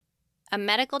A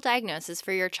medical diagnosis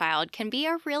for your child can be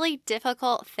a really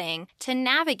difficult thing to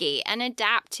navigate and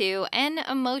adapt to and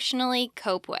emotionally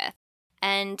cope with.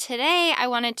 And today I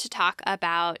wanted to talk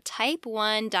about type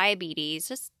 1 diabetes,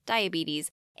 just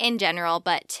diabetes in general,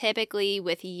 but typically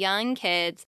with young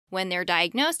kids. When they're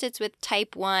diagnosed, it's with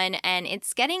type 1, and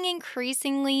it's getting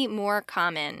increasingly more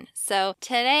common. So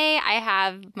today I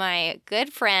have my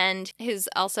good friend who's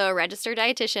also a registered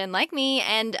dietitian like me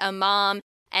and a mom,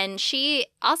 and she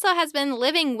also has been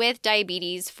living with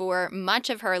diabetes for much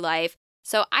of her life.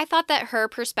 So I thought that her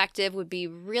perspective would be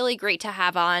really great to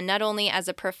have on, not only as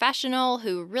a professional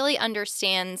who really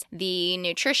understands the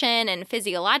nutrition and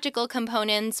physiological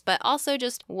components, but also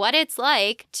just what it's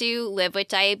like to live with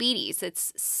diabetes.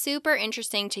 It's super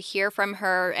interesting to hear from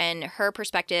her and her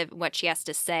perspective, what she has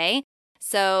to say.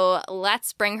 So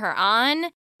let's bring her on.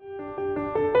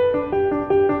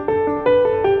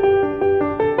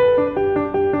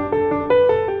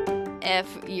 If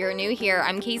you're new here,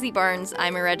 I'm Casey Barnes.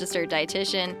 I'm a registered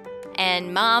dietitian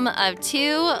and mom of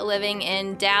 2 living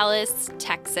in Dallas,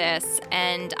 Texas,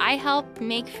 and I help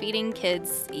make feeding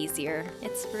kids easier.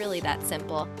 It's really that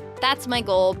simple. That's my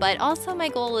goal, but also my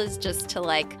goal is just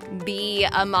to be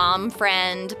a mom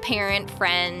friend, parent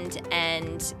friend,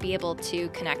 and be able to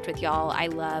connect with y'all. I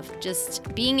love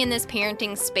just being in this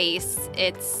parenting space.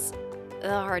 It's the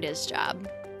hardest job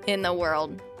in the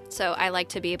world. So I like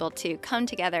to be able to come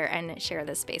together and share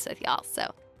this space with y'all.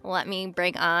 So let me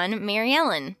bring on Mary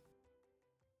Ellen.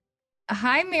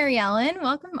 Hi, Mary Ellen.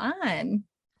 Welcome on.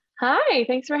 Hi,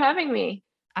 thanks for having me.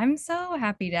 I'm so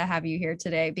happy to have you here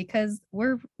today because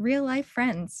we're real life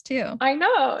friends too. I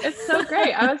know. It's so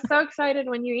great. I was so excited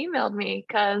when you emailed me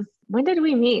because when did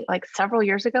we meet? Several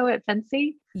years ago at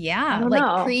Fancy? Yeah,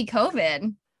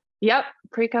 pre-COVID. Yep,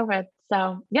 pre-COVID.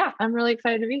 So yeah, I'm really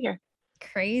excited to be here.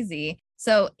 Crazy.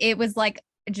 So it was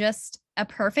just a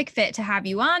perfect fit to have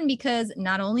you on because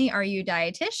not only are you a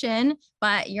dietitian,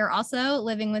 but you're also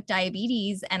living with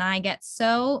diabetes. And I get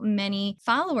so many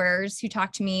followers who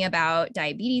talk to me about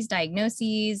diabetes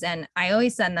diagnoses, and I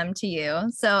always send them to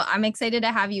you. So I'm excited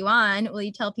to have you on. Will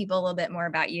you tell people a little bit more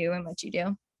about you and what you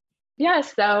do? Yeah,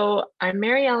 so I'm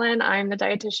Mary Ellen. I'm the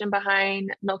dietitian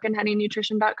behind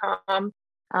milkandhoneynutrition.com.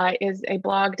 Is a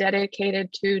blog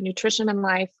dedicated to nutrition and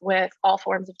life with all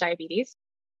forms of diabetes.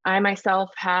 I myself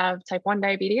have type 1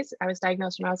 diabetes. I was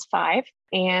diagnosed when I was 5.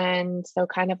 And so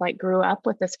grew up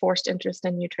with this forced interest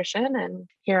in nutrition. And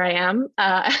here I am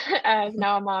as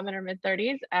now a mom in her mid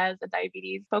 30s as a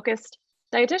diabetes focused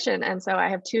dietitian. And so I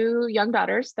have 2 young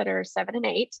daughters that are 7 and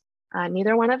 8.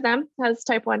 Neither one of them has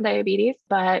type 1 diabetes,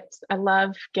 but I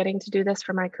love getting to do this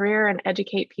for my career and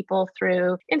educate people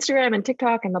through Instagram and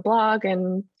TikTok and the blog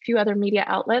and a few other media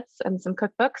outlets and some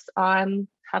cookbooks on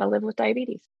how to live with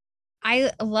diabetes.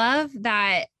 I love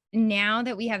that now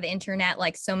that we have the internet,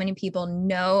 so many people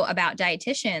know about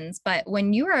dietitians, but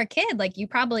when you were a kid, you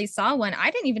probably saw one.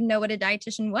 I didn't even know what a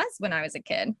dietitian was when I was a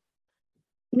kid.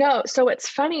 No, so what's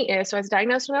funny is, so I was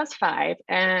diagnosed when I was 5,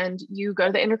 and you go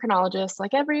to the endocrinologist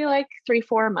every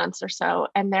 3-4 months or so.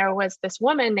 And there was this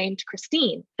woman named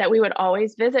Christine that we would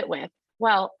always visit with.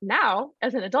 Well, now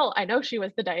as an adult, I know she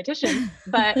was the dietitian,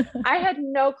 but I had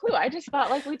no clue. I just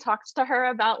thought we talked to her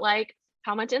about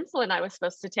how much insulin I was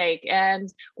supposed to take and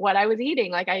what I was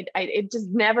eating. It just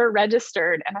never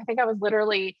registered. And I think I was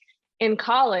literally in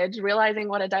college realizing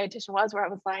what a dietitian was, where I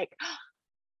was like, oh,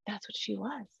 that's what she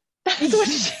was. That's what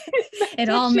it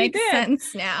all makes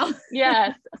sense now.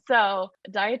 Yes. So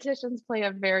dietitians play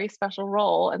a very special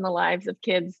role in the lives of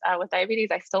kids with diabetes.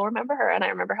 I still remember her, and I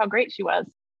remember how great she was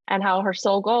and how her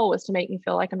sole goal was to make me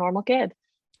feel like a normal kid.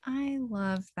 I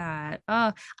love that.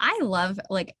 Oh, I love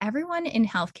everyone in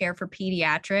healthcare for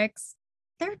pediatrics.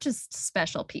 They're just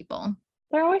special people.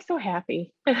 They're always so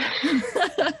happy.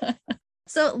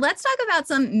 So let's talk about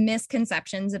some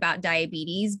misconceptions about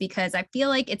diabetes, because I feel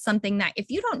like it's something that if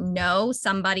you don't know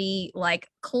somebody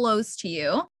close to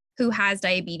you who has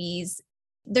diabetes,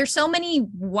 there's so many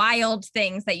wild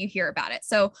things that you hear about it.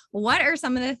 So what are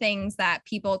some of the things that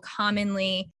people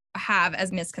commonly have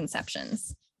as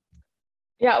misconceptions?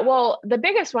 Yeah, well, the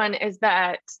biggest one is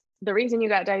that the reason you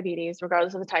got diabetes,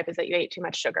 regardless of the type, is that you ate too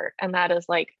much sugar. And that is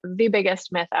the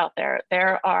biggest myth out there.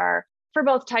 There are, for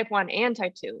both type 1 and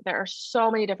type 2, there are so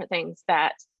many different things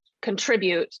that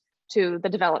contribute to the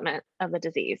development of the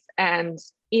disease. And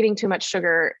eating too much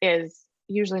sugar is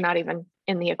usually not even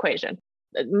in the equation.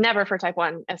 Never for type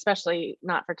 1, especially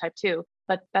not for type 2.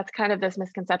 But that's kind of this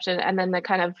misconception. And then the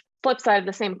kind of flip side of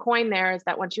the same coin there is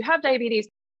that once you have diabetes,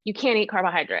 you can't eat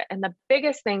carbohydrate. And the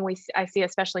biggest thing I see,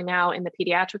 especially now in the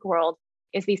pediatric world,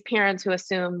 is these parents who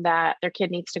assume that their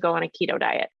kid needs to go on a keto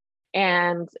diet.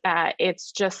 And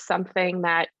it's just something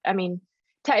that, I mean,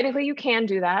 technically you can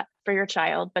do that for your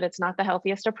child, but it's not the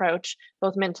healthiest approach,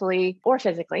 both mentally or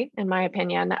physically, in my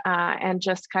opinion. And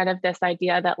just kind of this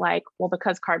idea that like, well,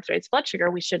 because carbs raise blood sugar,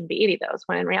 we shouldn't be eating those.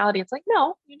 When in reality, it's like,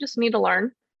 no, you just need to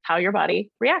learn how your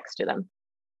body reacts to them.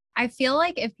 I feel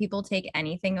like if people take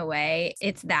anything away,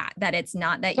 it's that it's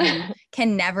not that you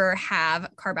can never have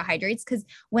carbohydrates. Because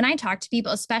when I talk to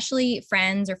people, especially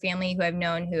friends or family who I've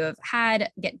known who have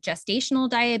get gestational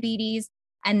diabetes,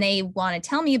 and they want to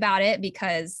tell me about it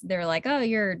because they're like, oh,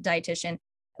 you're a dietitian,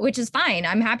 which is fine.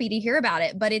 I'm happy to hear about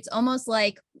it. But it's almost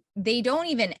like they don't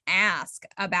even ask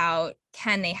about,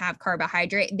 can they have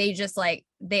carbohydrate? They just like,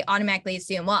 they automatically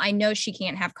assume, well, I know she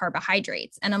can't have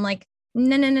carbohydrates. And I'm like,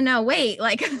 no, wait,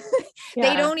 like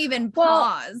they don't even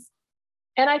pause.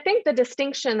 And I think the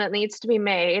distinction that needs to be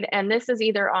made, and this is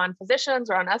either on physicians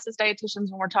or on us as dietitians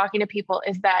when we're talking to people,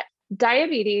 is that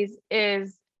diabetes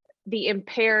is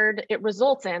it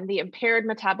results in the impaired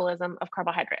metabolism of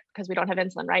carbohydrate because we don't have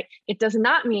insulin, right? It does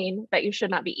not mean that you should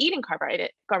not be eating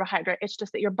carbohydrate. It's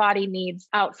just that your body needs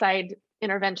outside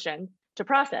intervention to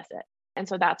process it. And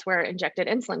so that's where injected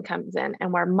insulin comes in.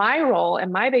 And where my role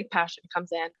and my big passion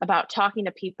comes in about talking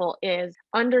to people is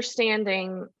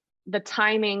understanding the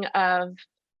timing of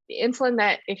the insulin,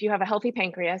 that if you have a healthy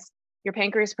pancreas, your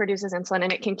pancreas produces insulin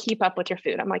and it can keep up with your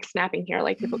food. I'm like snapping here,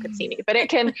 like people could see me, but it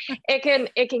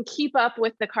can keep up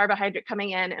with the carbohydrate coming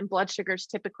in, and blood sugars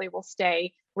typically will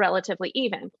stay relatively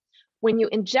even. When you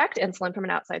inject insulin from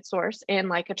an outside source in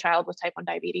like a child with type 1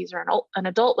 diabetes or an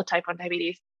adult with type 1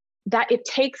 diabetes, that it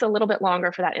takes a little bit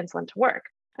longer for that insulin to work.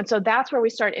 And so that's where we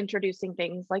start introducing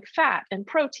things like fat and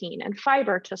protein and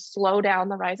fiber to slow down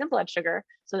the rise in blood sugar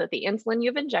so that the insulin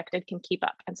you've injected can keep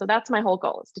up. And so that's my whole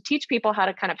goal, is to teach people how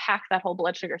to kind of hack that whole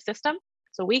blood sugar system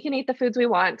so we can eat the foods we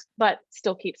want, but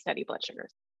still keep steady blood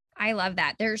sugars. I love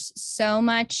that. There's so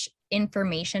much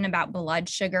information about blood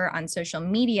sugar on social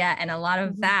media, and a lot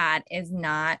of that is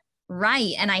not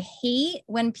right. And I hate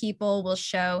when people will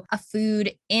show a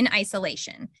food in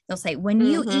isolation. They'll say, when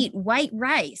you eat white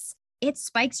rice, it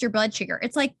spikes your blood sugar.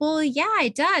 It's like, well, yeah,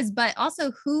 it does. But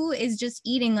also, who is just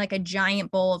eating like a giant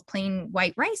bowl of plain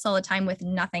white rice all the time with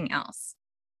nothing else?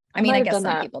 I mean, I guess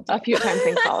some people do. A few times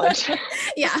in college.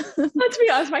 Yeah. Let's be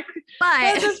honest.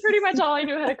 That's pretty much all I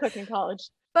knew how to cook in college.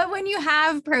 But when you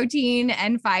have protein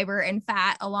and fiber and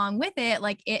fat along with it,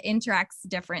 like it interacts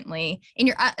differently.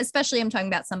 And especially I'm talking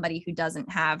about somebody who doesn't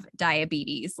have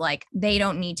diabetes, like they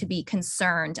don't need to be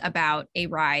concerned about a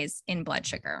rise in blood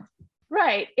sugar.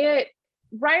 Right. It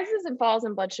rises and falls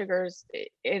in blood sugars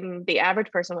in the average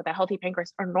person with a healthy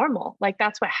pancreas are normal. Like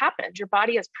that's what happens. Your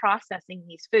body is processing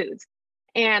these foods.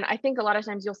 And I think a lot of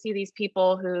times you'll see these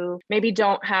people who maybe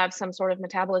don't have some sort of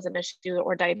metabolism issue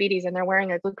or diabetes, and they're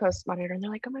wearing a glucose monitor and they're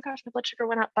like, oh my gosh, my blood sugar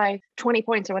went up by 20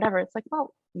 points or whatever. It's like,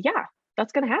 well, yeah,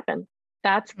 that's going to happen.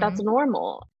 That's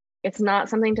normal. It's not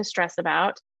something to stress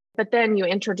about. But then you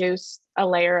introduce a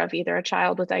layer of either a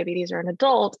child with diabetes or an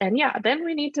adult. And yeah, then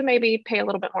we need to maybe pay a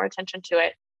little bit more attention to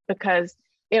it, because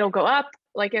it'll go up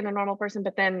like in a normal person,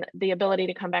 but then the ability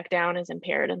to come back down is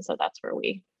impaired. And so that's where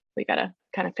we got to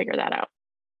kind of figure that out.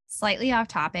 Slightly off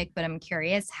topic, but I'm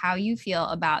curious how you feel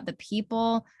about the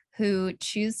people who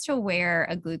choose to wear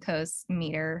a glucose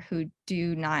meter who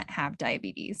do not have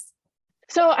diabetes.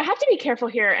 So I have to be careful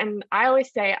here. And I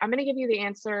always say, I'm going to give you the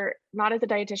answer, not as a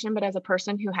dietitian, but as a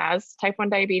person who has type 1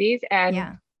 diabetes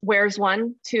and wears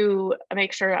one to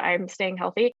make sure I'm staying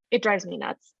healthy. It drives me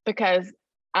nuts because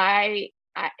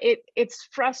it's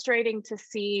frustrating to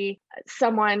see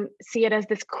someone see it as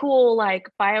this cool, like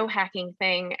biohacking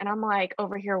thing. And I'm like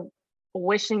over here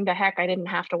wishing the heck I didn't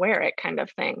have to wear it kind of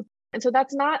thing. And so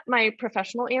that's not my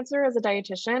professional answer as a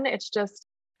dietitian. It's just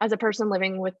as a person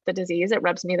living with the disease, it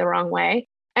rubs me the wrong way.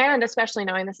 And especially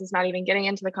knowing this is not even getting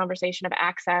into the conversation of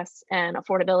access and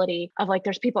affordability of like,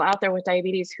 there's people out there with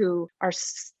diabetes who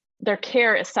their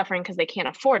care is suffering because they can't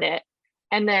afford it.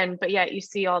 And then, but yet you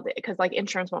see because like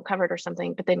insurance won't cover it or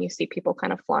something, but then you see people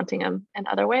kind of flaunting them in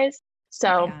other ways.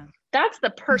 So that's the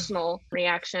personal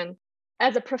reaction.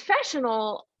 As a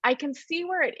professional, I can see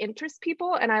where it interests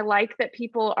people. And I like that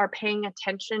people are paying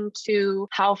attention to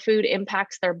how food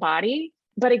impacts their body.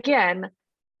 But again,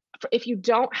 if you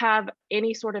don't have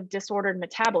any sort of disordered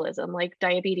metabolism like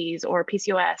diabetes or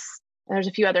PCOS, and there's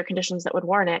a few other conditions that would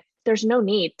warrant it, there's no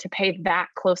need to pay that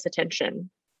close attention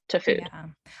to food. Yeah.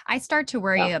 I start to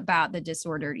worry about the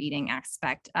disordered eating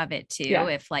aspect of it too.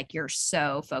 If like you're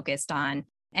so focused on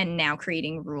and now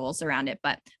creating rules around it,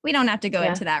 but we don't have to go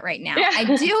into that right now. I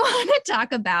do want to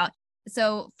talk about,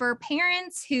 so for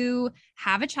parents who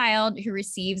have a child who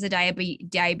receives a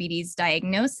diabetes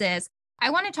diagnosis, I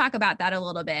want to talk about that a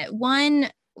little bit. One,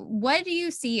 what do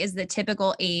you see as the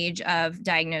typical age of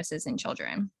diagnosis in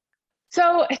children?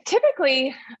 So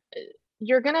typically,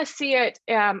 you're going to see it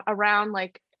around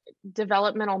like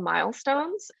developmental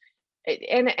milestones.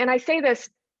 And I say this,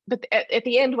 but at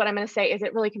the end, what I'm going to say is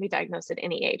it really can be diagnosed at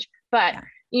any age. But,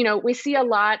 we see a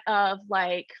lot of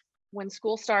like when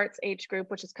school starts age group,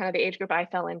 which is kind of the age group I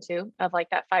fell into of like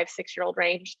that 5-6-year-old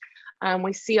range.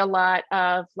 We see a lot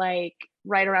of like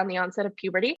right around the onset of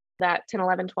puberty, that 10,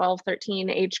 11, 12, 13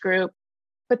 age group.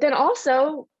 But then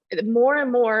also more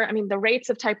and more, I mean, the rates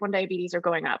of type 1 diabetes are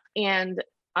going up. And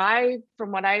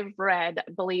from what I've read,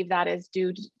 believe that is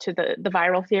due to the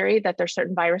viral theory that there's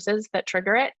certain viruses that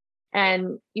trigger it.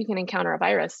 And you can encounter a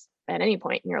virus at any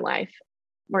point in your life.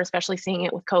 We're especially seeing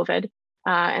it with COVID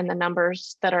and the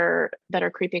numbers that are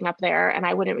creeping up there. And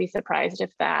I wouldn't be surprised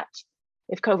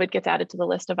if COVID gets added to the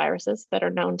list of viruses that are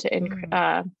known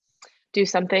to do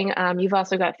something. You've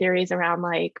also got theories around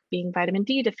like being vitamin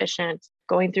D deficient,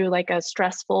 going through like a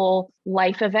stressful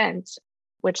life event,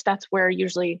 which that's where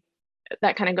usually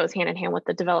that kind of goes hand in hand with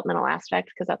the developmental aspect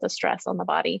because that's a stress on the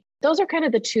body. Those are kind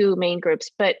of the two main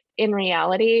groups. But in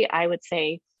reality, I would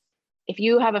say if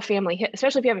you have a family,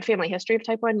 especially if you have a family history of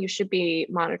type 1, you should be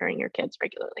monitoring your kids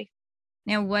regularly.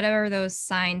 Now, what are those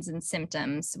signs and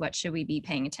symptoms? What should we be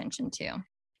paying attention to?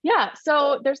 Yeah,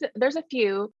 so there's a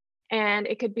few, and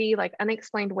it could be like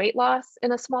unexplained weight loss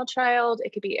in a small child.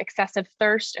 It could be excessive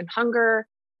thirst and hunger,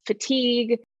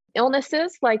 fatigue,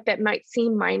 illnesses like that might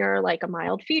seem minor, like a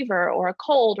mild fever or a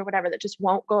cold or whatever that just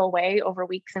won't go away over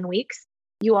weeks and weeks.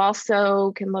 You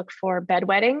also can look for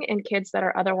bedwetting in kids that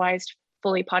are otherwise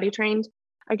fully potty trained.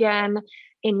 Again,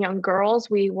 in young girls,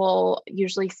 we will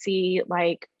usually see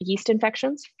like yeast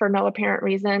infections for no apparent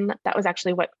reason. That was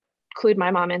actually what clued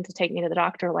my mom in to take me to the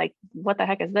doctor. Like, what the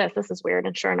heck is this? This is weird.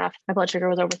 And sure enough, my blood sugar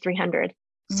was over 300.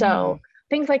 So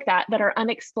things like that are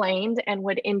unexplained and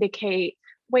would indicate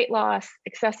weight loss,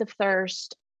 excessive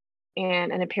thirst,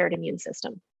 and an impaired immune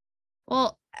system.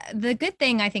 Well, the good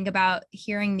thing I think about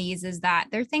hearing these is that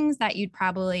they're things that you'd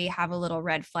probably have a little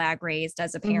red flag raised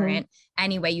as a parent.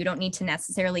 Anyway, you don't need to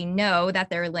necessarily know that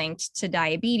they're linked to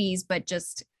diabetes, but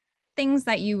just things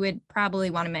that you would probably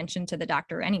want to mention to the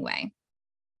doctor anyway.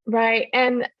 Right.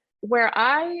 And where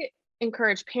I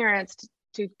encourage parents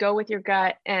to go with your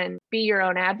gut and be your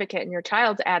own advocate and your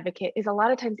child's advocate is a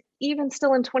lot of times, even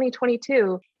still in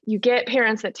 2022, you get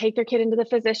parents that take their kid into the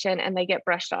physician and they get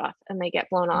brushed off and they get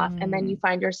blown off. And then you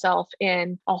find yourself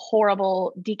in a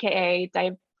horrible DKA,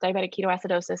 diabetic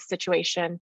ketoacidosis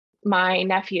situation. My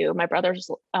nephew, my brother's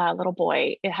little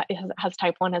boy, has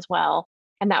type 1 as well.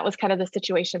 And that was kind of the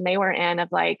situation they were in of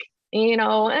like,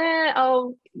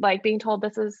 like being told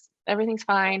everything's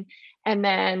fine. And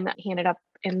then he ended up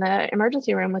in the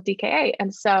emergency room with DKA.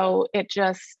 And so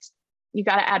you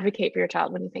got to advocate for your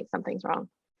child when you think something's wrong.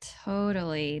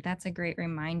 Totally. That's a great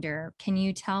reminder. Can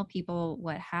you tell people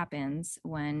what happens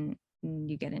when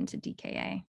you get into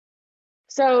DKA?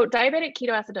 So diabetic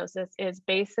ketoacidosis is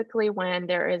basically when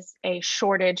there is a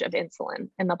shortage of insulin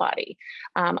in the body.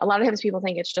 A lot of times people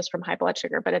think it's just from high blood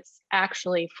sugar, but it's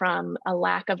actually from a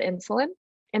lack of insulin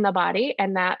in the body.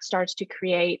 And that starts to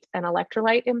create an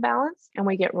electrolyte imbalance. And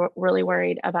we get really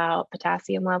worried about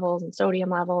potassium levels and sodium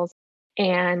levels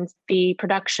and the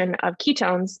production of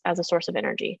ketones as a source of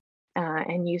energy.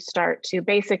 And you start to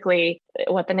basically,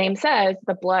 what the name says,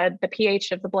 the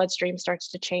pH of the bloodstream starts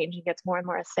to change and gets more and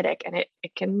more acidic, and it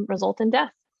can result in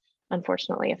death,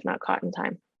 unfortunately, if not caught in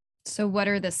time. So what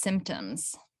are the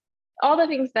symptoms? All the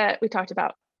things that we talked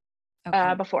about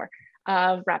before,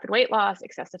 rapid weight loss,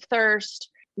 excessive thirst,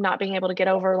 not being able to get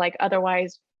over like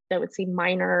otherwise that would seem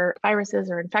minor viruses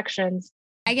or infections.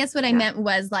 I guess what I meant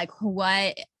was like,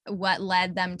 what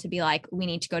led them to be like, we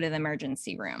need to go to the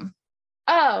emergency room?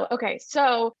 Oh, okay.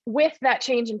 So with that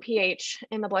change in pH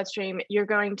in the bloodstream,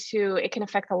 it can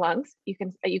affect the lungs. You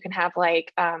can have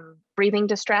like breathing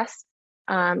distress.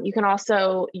 You can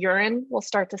also, urine will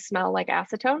start to smell like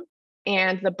acetone,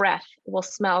 and the breath will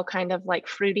smell kind of like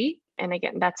fruity. And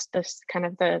again, that's kind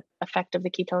of the effect of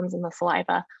the ketones in the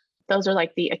saliva. Those are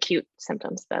like the acute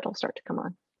symptoms that'll start to come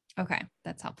on. Okay,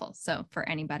 that's helpful. So for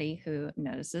anybody who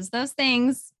notices those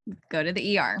things, go to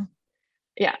the ER.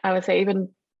 Yeah, I would say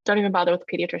don't even bother with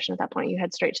the pediatrician at that point. You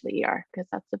head straight to the ER because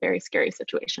that's a very scary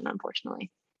situation,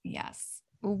 unfortunately. Yes.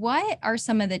 What are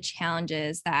some of the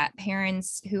challenges that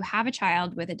parents who have a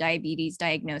child with a diabetes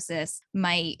diagnosis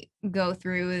might go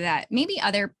through that maybe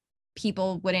other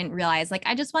people wouldn't realize? Like,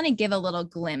 I just want to give a little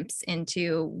glimpse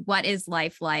into what is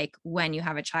life like when you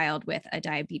have a child with a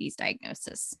diabetes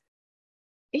diagnosis.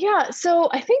 Yeah. So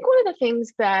I think one of the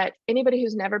things that anybody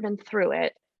who's never been through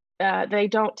it they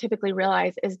don't typically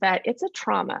realize is that it's a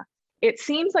trauma. It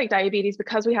seems like diabetes,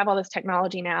 because we have all this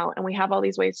technology now and we have all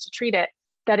these ways to treat it,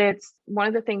 that it's one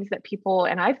of the things that people,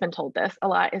 and I've been told this a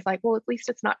lot, is like, well, at least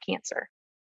it's not cancer.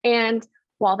 And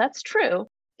while that's true,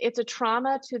 it's a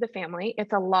trauma to the family.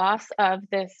 It's a loss of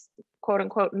this quote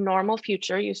unquote normal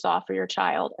future you saw for your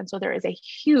child. And so there is a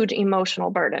huge emotional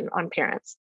burden on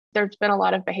parents. There's been a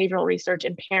lot of behavioral research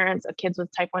in parents of kids with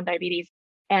type 1 diabetes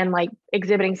and like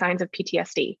exhibiting signs of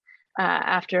PTSD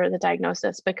after the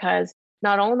diagnosis, because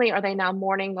not only are they now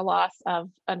mourning the loss of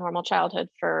a normal childhood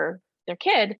for their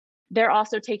kid, they're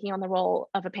also taking on the role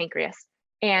of a pancreas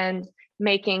and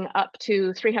making up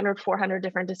to 300, 400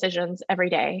 different decisions every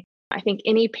day. I think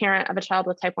any parent of a child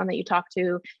with type 1 that you talk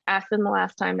to, ask them the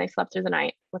last time they slept through the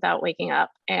night without waking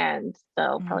up, and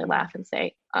they'll probably laugh and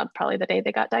say, probably the day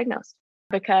they got diagnosed,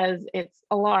 because it's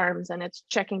alarms and it's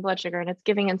checking blood sugar and it's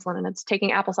giving insulin and it's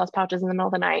taking applesauce pouches in the middle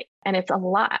of the night. And it's a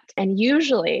lot. And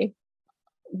usually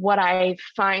what I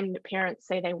find parents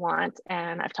say they want,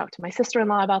 and I've talked to my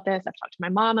sister-in-law about this, I've talked to my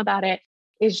mom about it,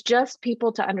 is just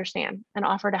people to understand and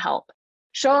offer to help.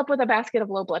 Show up with a basket of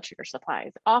low blood sugar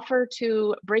supplies, offer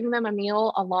to bring them a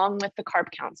meal along with the carb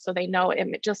counts so they know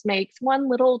it just makes one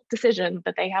little decision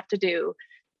that they have to do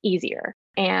easier.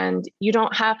 And you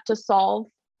don't have to solve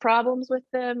problems with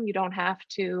them. You don't have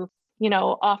to,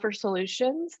 offer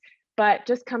solutions, but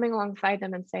just coming alongside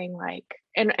them and saying like,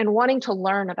 and wanting to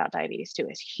learn about diabetes too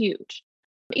is huge.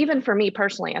 Even for me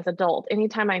personally, as an adult,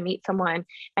 anytime I meet someone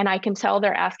and I can tell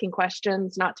they're asking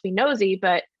questions, not to be nosy,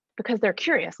 but because they're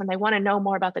curious and they want to know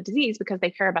more about the disease because they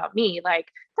care about me, like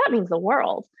that means the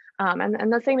world.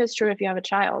 And the same is true if you have a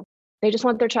child. They just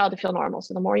want their child to feel normal.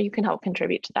 So the more you can help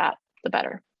contribute to that, the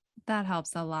better. That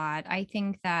helps a lot. I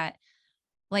think that,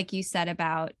 like you said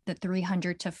about the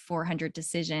 300 to 400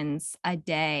 decisions a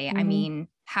day, I mean,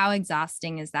 how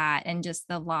exhausting is that? And just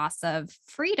the loss of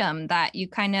freedom that you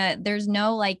there's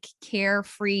no like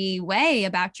carefree way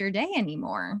about your day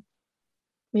anymore.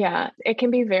 Yeah, it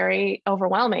can be very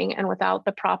overwhelming. And without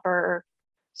the proper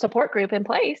support group in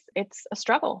place, it's a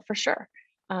struggle for sure.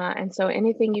 And so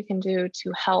anything you can do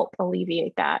to help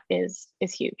alleviate that is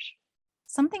huge.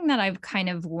 Something that I've kind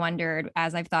of wondered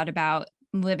as I've thought about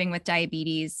living with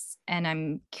diabetes, and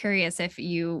I'm curious if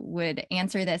you would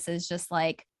answer this, is just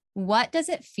like, what does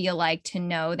it feel like to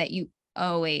know that you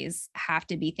always have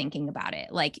to be thinking about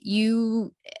it? Like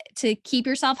to keep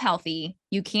yourself healthy,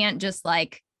 you can't just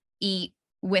like eat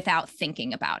without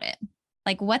thinking about it.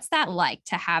 Like, what's that like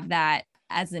to have that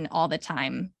as an all the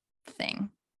time thing?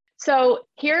 So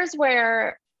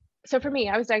for me,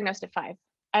 I was diagnosed at 5.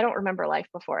 I don't remember life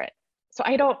before it. So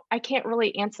I can't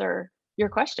really answer your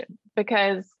question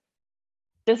because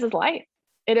this is life.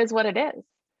 It is what it is.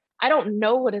 I don't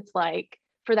know what it's like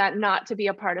for that not to be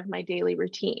a part of my daily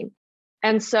routine.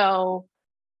 And so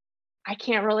I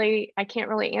can't really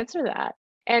answer that.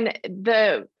 And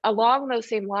along those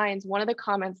same lines, one of the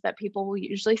comments that people will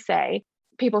usually say,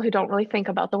 people who don't really think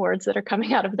about the words that are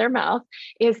coming out of their mouth,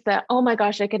 is that, oh my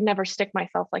gosh, I could never stick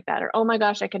myself like that. Or, oh my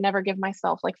gosh, I could never give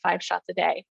myself like 5 shots a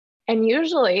day. And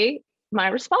usually my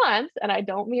response, and I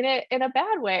don't mean it in a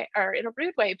bad way or in a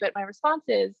rude way, but my response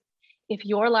is, if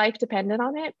your life depended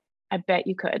on it, I bet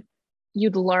you could.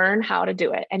 You'd learn how to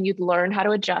do it and you'd learn how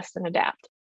to adjust and adapt.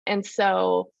 And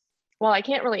so while I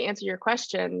can't really answer your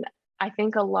question, I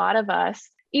think a lot of us,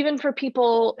 even for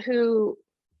people who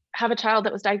have a child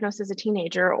that was diagnosed as a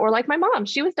teenager, or like my mom,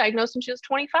 she was diagnosed when she was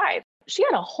 25. She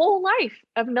had a whole life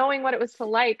of knowing what it was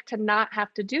like to not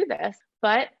have to do this,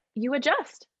 but you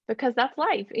adjust because that's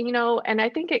life, and I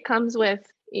think it comes with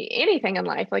anything in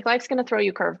life. Like life's going to throw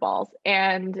you curveballs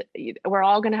and we're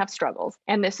all going to have struggles.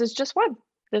 And this is just one.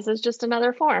 This is just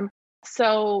another form.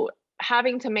 So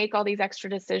having to make all these extra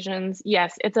decisions,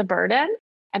 yes, it's a burden.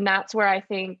 And that's where I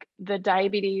think the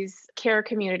diabetes care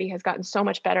community has gotten so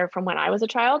much better from when I was a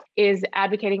child, is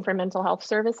advocating for mental health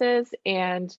services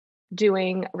and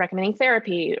recommending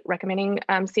therapy, recommending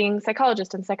seeing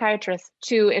psychologists and psychiatrists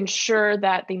to ensure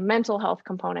that the mental health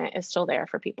component is still there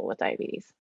for people with diabetes.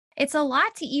 It's a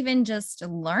lot to even just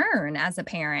learn as a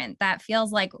parent. That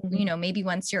feels like, maybe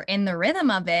once you're in the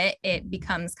rhythm of it, it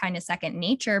becomes kind of second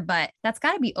nature, but that's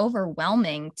got to be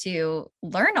overwhelming to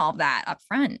learn all that up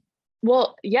front.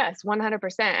 Well, yes,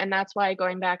 100%. And that's why,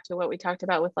 going back to what we talked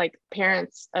about with like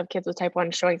parents of kids with type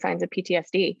 1 showing signs of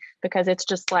PTSD, because it's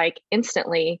just like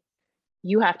instantly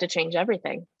you have to change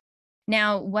everything.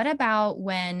 Now, what about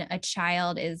when a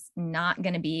child is not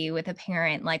going to be with a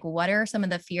parent? Like, what are some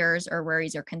of the fears or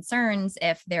worries or concerns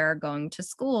if they're going to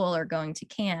school or going to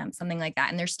camp, something like that,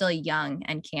 and they're still young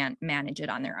and can't manage it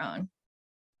on their own?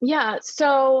 Yeah.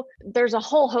 So there's a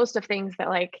whole host of things that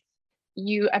like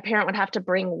a parent would have to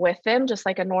bring with them, just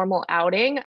like a normal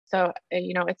outing. So,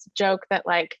 it's a joke that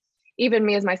like, even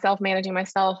me as myself managing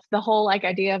myself, the whole like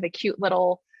idea of a cute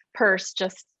little purse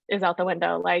just is out the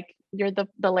window. Like you're the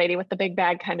lady with the big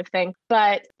bag kind of thing.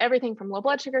 But everything from low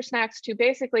blood sugar snacks to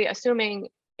basically assuming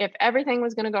if everything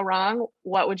was going to go wrong,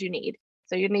 what would you need?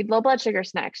 So you'd need low blood sugar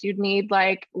snacks. You'd need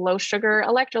like low sugar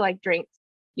electrolyte drinks.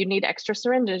 You need extra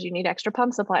syringes. You need extra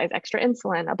pump supplies, extra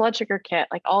insulin, a blood sugar kit,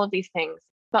 like all of these things.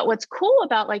 But what's cool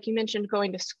about, like you mentioned,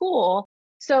 going to school.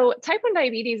 So type 1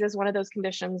 diabetes is one of those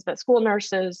conditions that school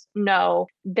nurses know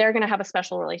they're going to have a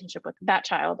special relationship with that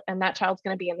child. And that child's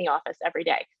going to be in the office every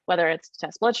day, whether it's to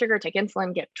test blood sugar, take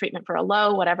insulin, get treatment for a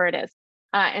low, whatever it is.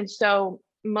 And so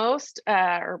most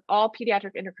or all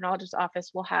pediatric endocrinologist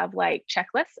office will have like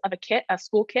checklists of a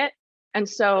school kit. And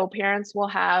so parents will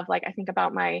have, like, I think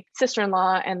about my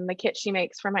sister-in-law and the kit she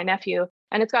makes for my nephew.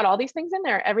 And it's got all these things in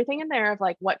there, everything in there of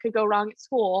like what could go wrong at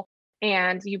school.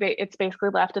 And it's basically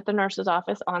left at the nurse's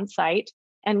office on site.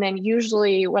 And then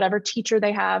usually whatever teacher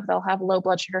they have, they'll have low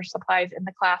blood sugar supplies in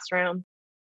the classroom.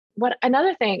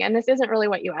 Another thing, and this isn't really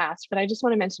what you asked, but I just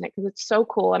want to mention it because it's so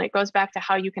cool. And it goes back to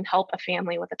how you can help a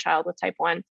family with a child with type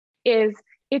 1 is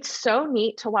it's so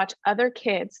neat to watch other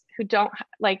kids who don't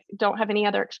have any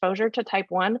other exposure to type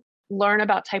 1 learn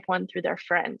about type 1 through their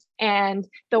friends. And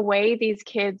the way these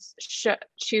kids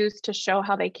choose to show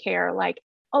how they care, like,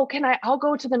 oh, I'll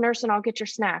go to the nurse and I'll get your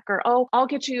snack, or, oh, I'll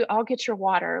get your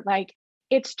water. Like,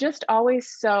 it's just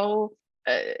always so,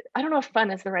 I don't know if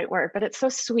fun is the right word, but it's so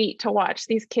sweet to watch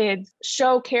these kids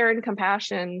show care and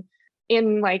compassion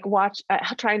in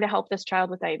trying to help this child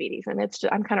with diabetes. And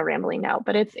I'm kind of rambling now,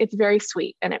 but it's very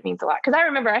sweet and it means a lot. Cause I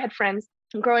remember I had friends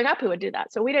growing up who would do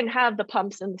that. So we didn't have the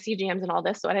pumps and the CGMs and all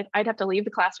this. So I'd have to leave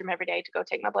the classroom every day to go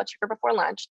take my blood sugar before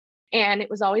lunch. And it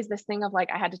was always this thing of like,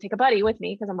 I had to take a buddy with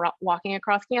me because I'm walking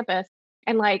across campus,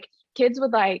 and like kids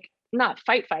would like not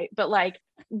fight, but like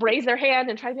raise their hand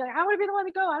and try to be like, I want to be the one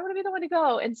to go. I want to be the one to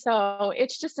go. And so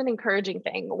it's just an encouraging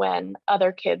thing when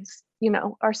other kids,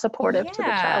 are supportive to the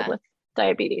child with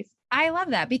diabetes. I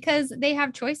love that because they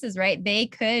have choices, right? They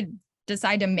could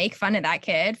decide to make fun of that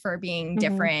kid for being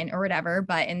different or whatever,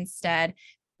 but instead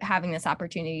having this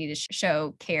opportunity to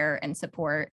show care and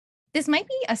support. This might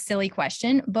be a silly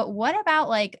question, but what about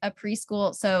like a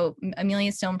preschool? So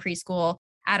Amelia's still in preschool.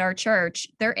 At our church,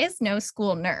 there is no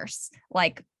school nurse.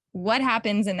 Like, what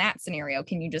happens in that scenario?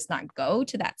 Can you just not go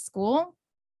to that school?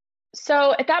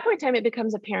 So at that point in time, it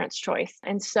becomes a parent's choice.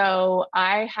 And so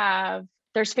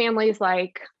there's families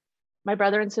like my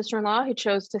brother and sister-in-law who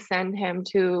chose to send him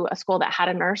to a school that had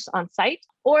a nurse on site.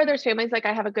 Or there's families like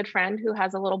I have a good friend who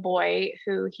has a little boy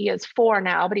who he is 4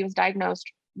 now, but he was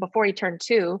diagnosed before he turned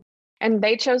 2. And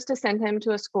they chose to send him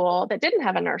to a school that didn't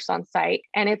have a nurse on site.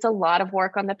 And it's a lot of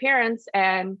work on the parents.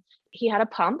 And he had a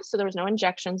pump, so there was no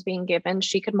injections being given.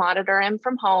 She could monitor him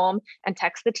from home and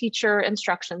text the teacher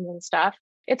instructions and stuff.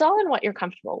 It's all in what you're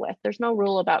comfortable with. There's no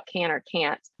rule about can or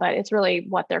can't, but it's really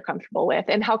what they're comfortable with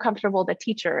and how comfortable the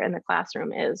teacher in the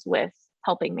classroom is with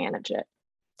helping manage it.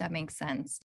 That makes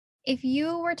sense. If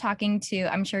you were talking to,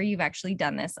 I'm sure you've actually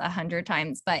done this 100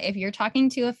 times, but if you're talking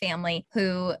to a family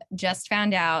who just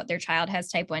found out their child has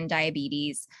type 1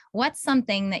 diabetes, what's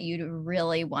something that you'd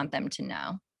really want them to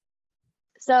know?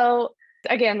 So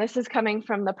again, this is coming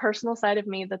from the personal side of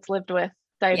me that's lived with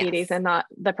diabetes and not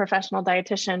the professional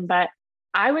dietitian, but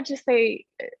I would just say,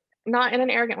 not in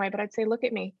an arrogant way, but I'd say, look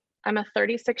at me. I'm a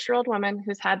 36-year-old woman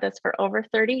who's had this for over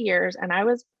 30 years. And I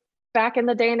was back in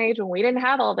the day and age when we didn't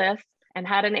have all this, and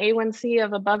had an A1C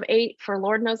of above 8 for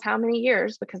Lord knows how many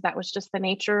years, because that was just the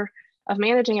nature of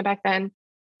managing it back then.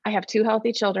 I have 2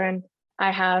 healthy children.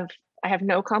 I have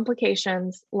no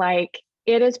complications. Like,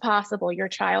 it is possible your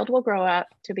child will grow up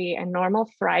to be a normal,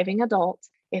 thriving adult.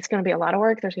 It's going to be a lot of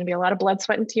work. There's going to be a lot of blood,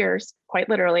 sweat, and tears, quite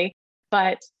literally,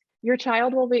 but your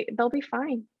child they'll be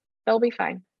fine. They'll be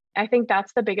fine. I think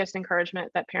that's the biggest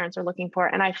encouragement that parents are looking for.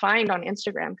 And I find on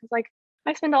Instagram, because like,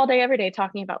 I spend all day, every day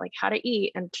talking about like how to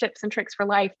eat and tips and tricks for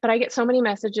life. But I get so many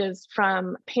messages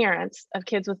from parents of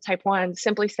kids with type 1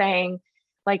 simply saying,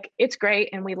 like, it's great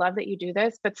and we love that you do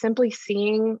this, but simply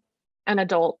seeing an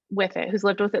adult with it who's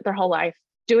lived with it their whole life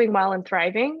doing well and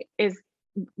thriving is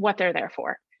what they're there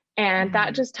for. And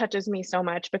that just touches me so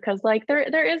much, because like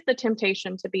there is the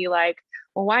temptation to be like,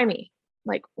 well, why me?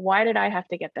 Like, why did I have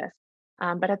to get this?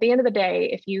 But at the end of the day,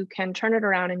 if you can turn it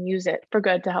around and use it for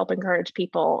good to help encourage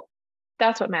people,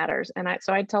 that's what matters. And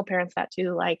so I'd tell parents that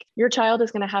too, like, your child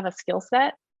is going to have a skill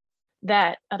set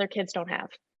that other kids don't have,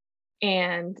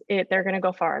 and they're going to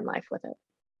go far in life with it.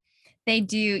 They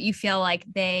do. You feel like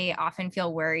they often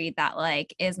feel worried that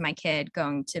like, is my kid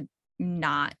going to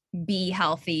not be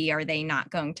healthy? Are they not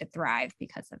going to thrive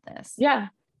because of this? Yeah.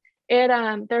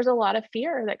 There's a lot of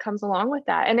fear that comes along with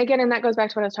that. And again, and that goes back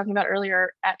to what I was talking about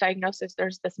earlier at diagnosis,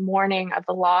 there's this mourning of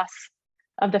the loss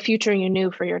of the future you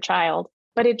knew for your child,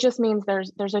 but it just means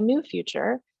there's a new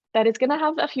future that is going to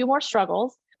have a few more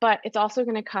struggles, but it's also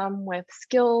going to come with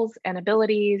skills and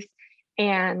abilities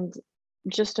and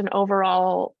just an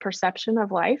overall perception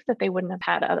of life that they wouldn't have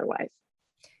had otherwise.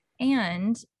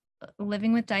 And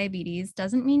living with diabetes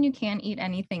doesn't mean you can't eat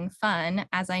anything fun,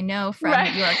 as I know from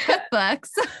your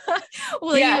cookbooks.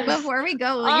 Before we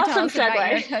go, will you tell us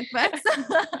about your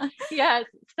cookbooks? Yes.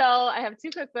 So I have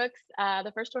 2 cookbooks.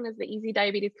 The first one is the Easy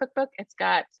Diabetes Cookbook. It's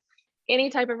got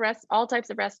any type of all types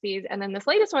of recipes. And then this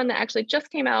latest one that actually just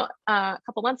came out a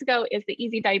couple months ago is the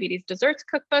Easy Diabetes Desserts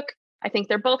Cookbook. I think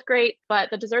they're both great,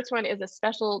 but the desserts one is a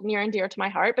special near and dear to my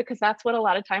heart because that's what a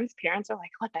lot of times parents are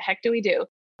like, what the heck do we do?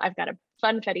 I've got a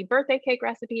funfetti birthday cake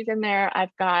recipes in there.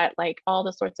 I've got like all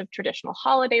the sorts of traditional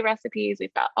holiday recipes.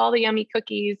 We've got all the yummy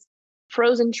cookies,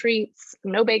 frozen treats,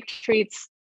 no bake treats,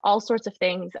 all sorts of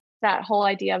things. That whole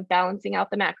idea of balancing out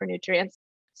the macronutrients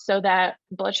so that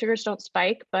blood sugars don't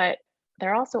spike, but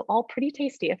they're also all pretty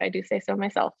tasty, if I do say so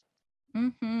myself.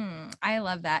 I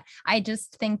love that. I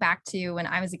just think back to when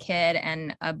I was a kid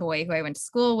and a boy who I went to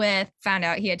school with found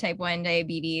out he had type 1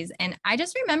 diabetes. And I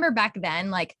just remember back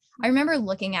then, like, I remember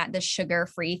looking at the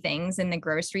sugar-free things in the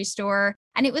grocery store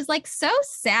and it was like so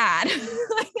sad.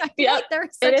 I feel like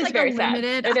there's such like a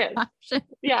limited option.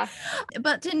 Yeah.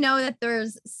 But to know that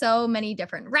there's so many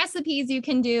different recipes you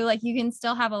can do, like you can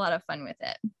still have a lot of fun with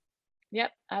it.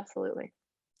 Yep, absolutely.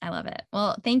 I love it.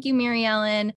 Well, thank you, Mary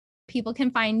Ellen. People can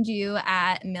find you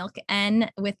at Milk N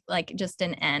with like just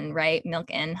an N, right? Milk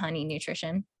N Honey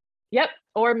Nutrition. Yep.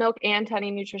 Or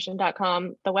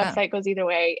milkandhoneynutrition.com. The website goes either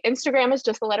way. Instagram is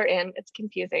just the letter N. It's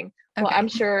confusing. Okay. Well, I'm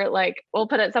sure like we'll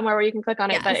put it somewhere where you can click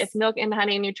on it, but it's Milk and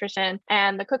Honey Nutrition.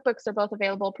 And the cookbooks are both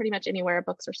available pretty much anywhere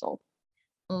books are sold.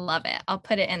 Love it. I'll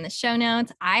put it in the show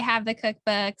notes. I have the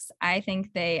cookbooks. I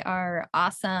think they are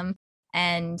awesome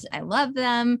and I love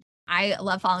them. I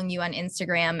love following you on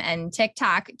Instagram and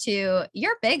TikTok too.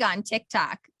 You're big on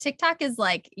TikTok. TikTok is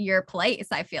like your place,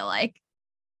 I feel like.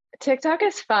 TikTok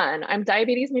is fun. I'm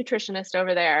diabetes nutritionist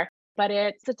over there, but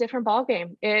it's a different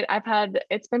ballgame.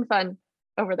 It's been fun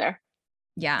over there.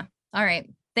 Yeah. All right.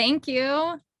 Thank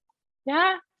you.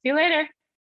 Yeah. See you later.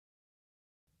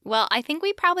 Well, I think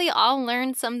we probably all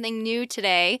learned something new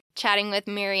today, chatting with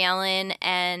Mary Ellen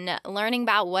and learning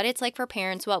about what it's like for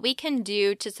parents, what we can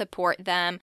do to support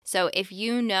them. So if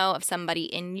you know of somebody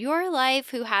in your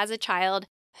life who has a child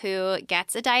who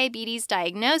gets a diabetes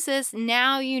diagnosis,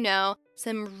 now you know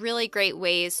some really great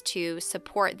ways to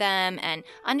support them and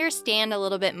understand a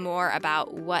little bit more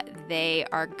about what they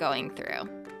are going through.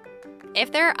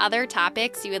 If there are other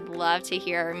topics you would love to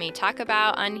hear me talk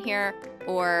about on here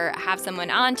or have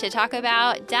someone on to talk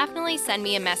about, definitely send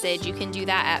me a message. You can do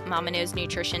that at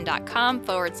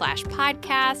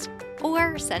mamaknowsnutrition.com/podcast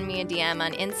or send me a DM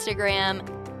on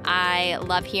Instagram. I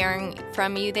love hearing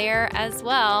from you there as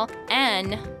well.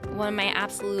 And one of my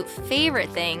absolute favorite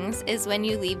things is when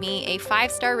you leave me a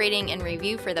 5-star rating and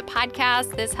review for the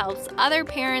podcast. This helps other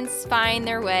parents find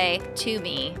their way to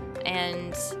me.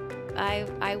 And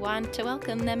I want to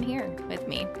welcome them here with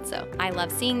me. So I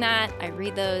love seeing that. I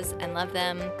read those and love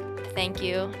them. Thank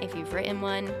you. If you've written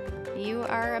one, you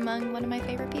are among one of my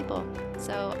favorite people.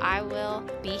 So I will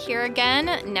be here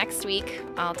again next week.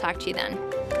 I'll talk to you then.